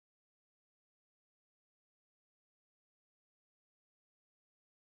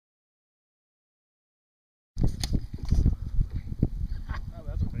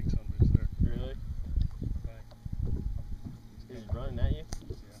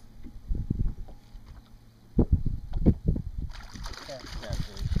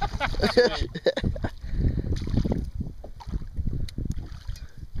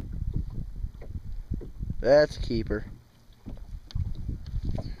That's a keeper.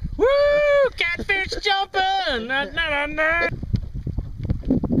 Woo! Catfish jumping! Na, na, na, na.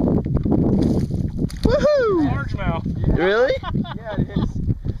 Woohoo! Largemouth. Really? Yeah, it is.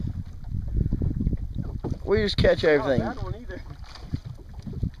 We just catch everything. Not a bad one either.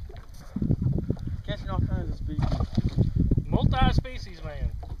 Catching all kinds of species. Multi-species,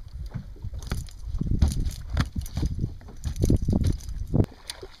 man.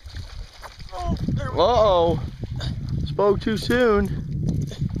 Oh, there we go. Uh-oh. Spoke too soon.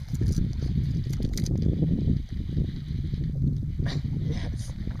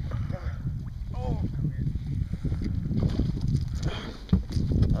 Yes. Oh,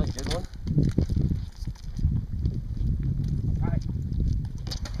 that was a good one. Alright.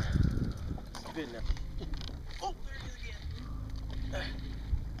 Spitting up. Oh, there it is again.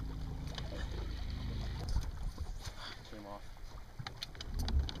 Came off.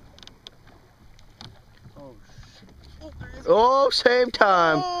 Oh, shit. Oh, there it is. Oh, same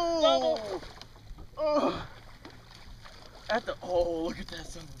time. Oh! Oh! Look at that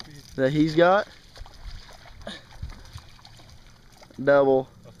son of a bitch. That he's got. Double.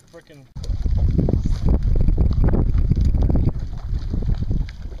 A frickin'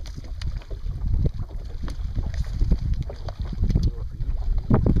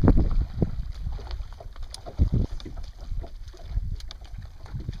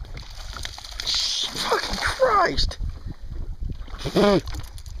 Fucking Christ.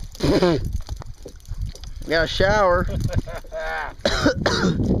 Got a shower.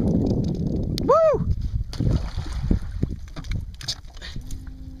 Woo!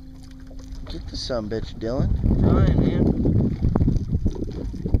 Get the sumbitch, Dylan. Trying, man.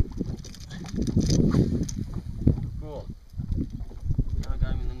 Cool. Now I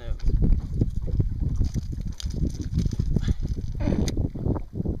got him in the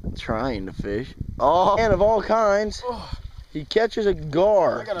nose. Trying to fish. Oh, man of all kinds. Oh, He catches a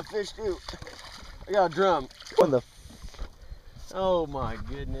gar. I got a fish too. I got a drum. What the Oh my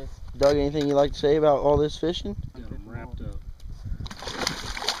goodness. Doug, anything you'd like to say about all this fishing? I'm wrapped up.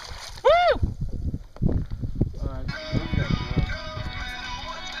 Woo! Alright,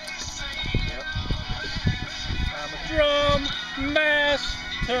 yep. I'm a drum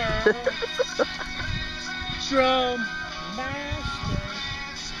master. Drum master.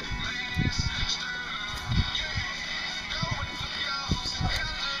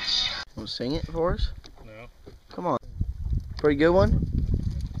 Want to sing it for us? No. Come on. Pretty good one?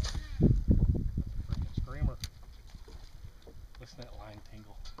 Freaking screamer. Listen to that line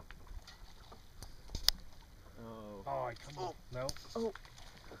tingle. Oh. Oh, come on. No. Oh.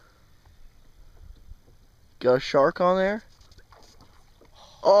 Got a shark on there?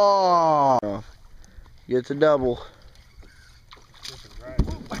 Oh! Gets a double. It's a drag.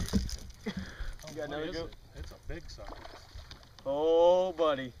 You got another go? It's a big sucker. Oh,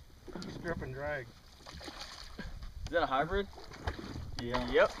 buddy. Strip and drag. Is that a hybrid? Yeah.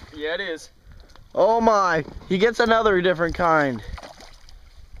 Yep. Yeah, it is. Oh my! He gets another different kind.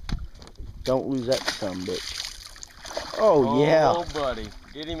 Don't lose that sumbitch. Oh yeah. Oh, buddy.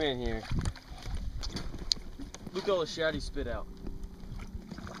 Get him in here. Look at all the shad he spit out.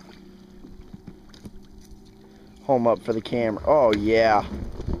 Home up for the camera. Oh yeah.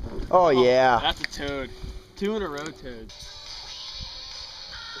 Oh yeah. That's a toad. 2 in a row toads.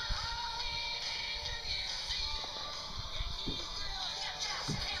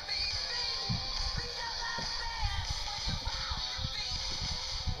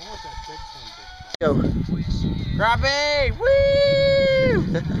 Go. Crappie! Woo!